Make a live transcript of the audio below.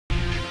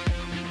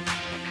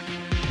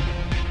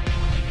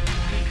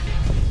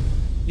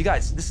You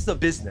guys, this is a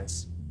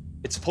business.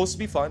 It's supposed to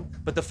be fun,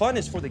 but the fun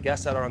is for the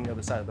guests that are on the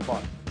other side of the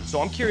bar.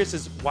 So I'm curious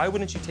is why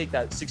wouldn't you take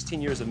that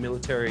 16 years of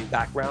military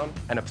background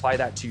and apply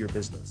that to your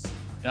business?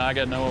 Yeah, I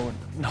got no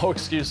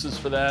excuses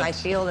for that. I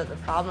feel that the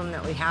problem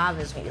that we have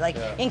is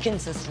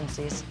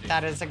inconsistencies.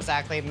 That is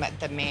exactly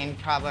the main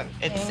problem.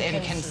 It's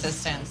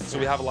inconsistent. So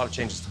we have a lot of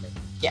changes to make.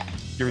 Yeah.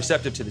 You're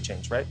receptive to the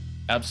change, right?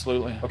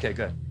 Absolutely. Okay,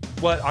 good.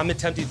 What I'm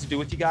attempting to do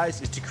with you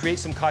guys is to create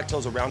some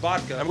cocktails around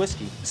vodka and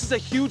whiskey. This is a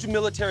huge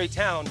military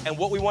town, and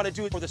what we want to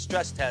do for the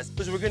stress test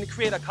is we're going to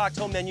create a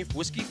cocktail menu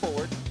whiskey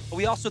forward, but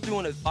we also threw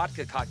in a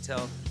vodka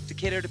cocktail to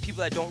cater to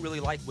people that don't really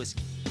like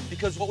whiskey.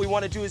 Because what we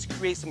want to do is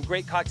create some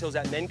great cocktails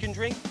that men can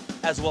drink,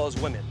 as well as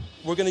women.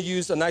 We're going to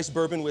use a nice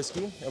bourbon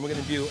whiskey, and we're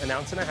going to do 1.5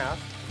 ounces,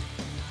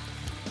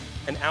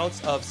 1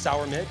 ounce of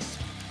sour mix,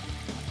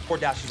 4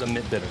 dashes of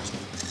mint bitters.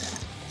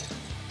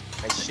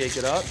 And shake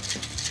it up.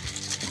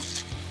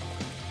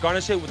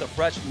 Garnish it with a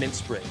fresh mint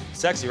sprig.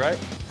 Sexy, right?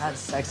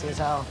 That's sexy as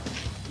hell.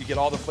 You get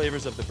all the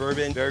flavors of the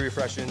bourbon, very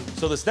refreshing.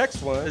 So this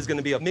next one is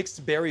gonna be a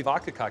mixed berry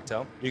vodka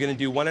cocktail. You're gonna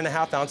do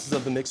 1.5 ounces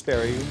of the mixed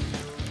berry,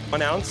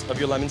 1 ounce of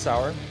your lemon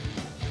sour,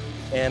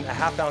 and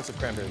 1/2 ounce of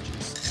cranberry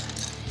juice.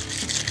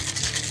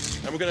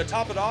 And we're gonna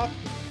top it off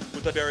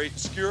with a berry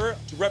skewer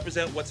to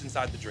represent what's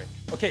inside the drink.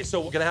 Okay, so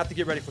we're gonna have to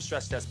get ready for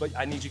stress test, but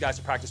I need you guys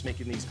to practice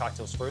making these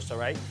cocktails first, all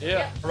right?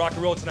 Yeah. Rock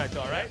and roll tonight,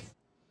 all right?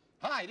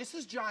 Hi, this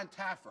is Jon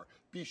Taffer.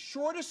 Be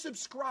sure to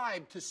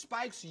subscribe to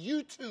Spike's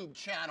YouTube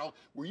channel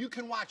where you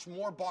can watch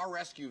more bar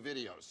rescue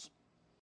videos.